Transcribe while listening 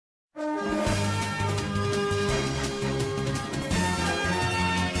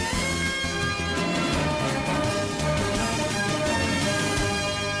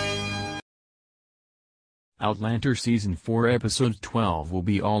Outlander Season 4 Episode 12 will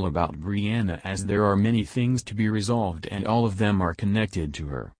be all about Brianna, as there are many things to be resolved and all of them are connected to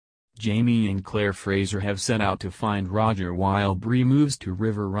her. Jamie and Claire Fraser have set out to find Roger while Bree moves to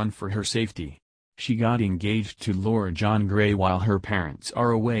River Run for her safety. She got engaged to Lord John Grey while her parents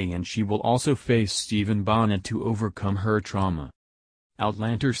are away, and she will also face Stephen Bonnet to overcome her trauma.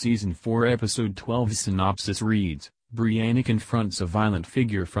 Outlander Season 4 Episode 12 synopsis reads, Brianna confronts a violent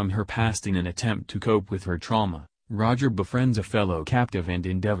figure from her past in an attempt to cope with her trauma. Roger befriends a fellow captive and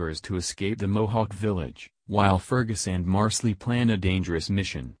endeavors to escape the Mohawk village, while Fergus and Marsley plan a dangerous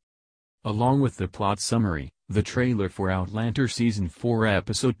mission. Along with the plot summary, the trailer for Outlander Season 4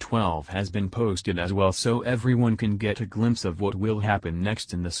 Episode 12 has been posted as well, so everyone can get a glimpse of what will happen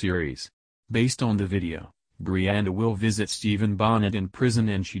next in the series. Based on the video, Brianna will visit Stephen Bonnet in prison,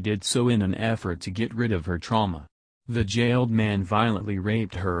 and she did so in an effort to get rid of her trauma. The jailed man violently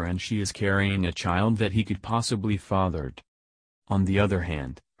raped her and she is carrying a child that he could possibly fathered. On the other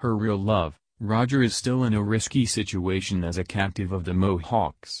hand, her real love, Roger, is still in a risky situation as a captive of the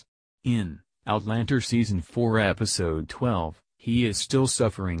Mohawks. In Outlander Season 4 Episode 12, he is still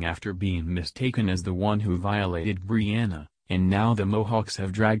suffering after being mistaken as the one who violated Brianna, and now the Mohawks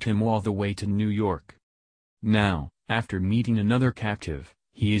have dragged him all the way to New York. Now, after meeting another captive,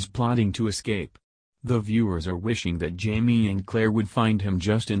 he is plotting to escape. The viewers are wishing that Jamie and Claire would find him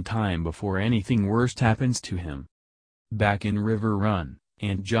just in time before anything worse happens to him. Back in River Run,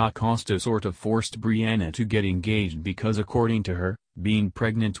 Aunt Jocasta sort of forced Brianna to get engaged because, according to her, being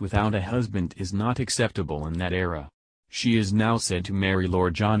pregnant without a husband is not acceptable in that era. She is now said to marry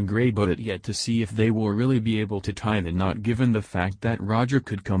Lord John Grey, but it yet to see if they will really be able to tie the knot given the fact that Roger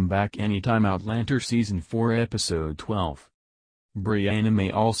could come back anytime. Outlander Season 4 Episode 12. Brianna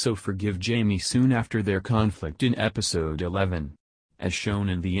may also forgive Jamie soon after their conflict in Episode 11. As shown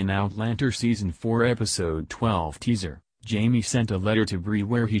in the Outlander Season 4 Episode 12 teaser, Jamie sent a letter to Bree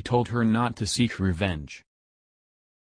where he told her not to seek revenge.